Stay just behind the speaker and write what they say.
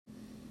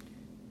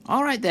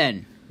Alright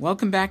then,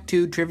 welcome back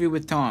to Trivia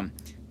with Tom.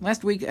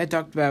 Last week I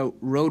talked about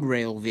road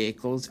rail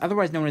vehicles,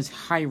 otherwise known as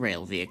high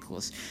rail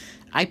vehicles.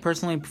 I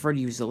personally prefer to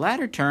use the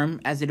latter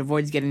term as it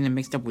avoids getting them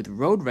mixed up with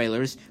road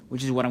railers,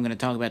 which is what I'm going to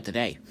talk about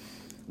today.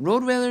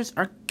 Road railers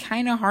are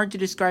kind of hard to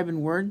describe in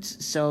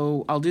words,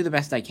 so I'll do the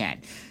best I can.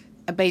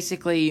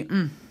 Basically,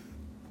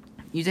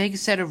 you take a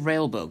set of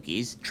rail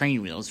bogies,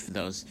 train wheels for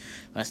those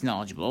less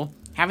knowledgeable,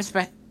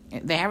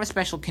 they have a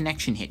special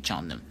connection hitch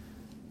on them.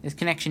 This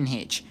connection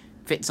hitch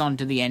fits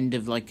onto the end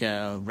of like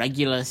a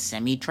regular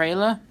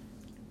semi-trailer,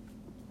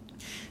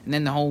 and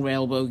then the whole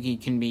rail bogie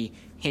can be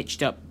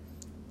hitched up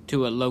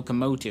to a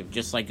locomotive,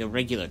 just like a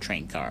regular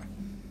train car.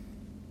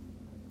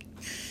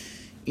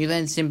 You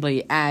then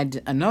simply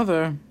add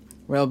another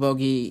rail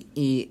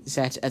bogie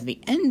set at the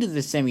end of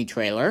the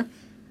semi-trailer,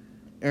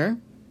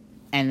 and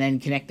then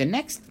connect the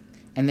next,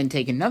 and then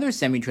take another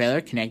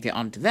semi-trailer, connect it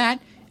onto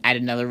that, add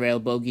another rail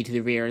bogie to the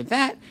rear of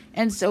that,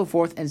 and so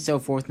forth, and so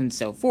forth, and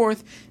so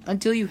forth,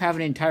 until you have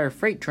an entire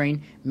freight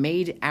train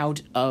made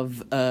out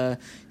of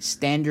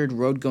standard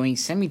road-going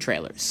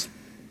semi-trailers.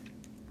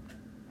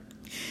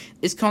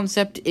 This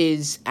concept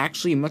is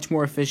actually much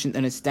more efficient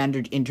than a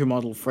standard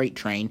intermodal freight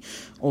train,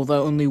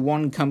 although only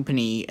one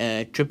company,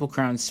 Triple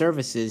Crown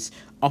Services,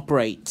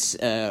 operates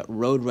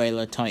road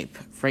railer-type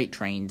freight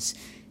trains.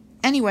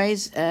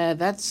 Anyways,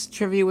 that's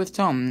Trivia with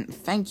Tom.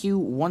 Thank you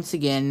once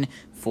again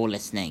for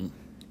listening,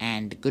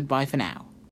 and goodbye for now.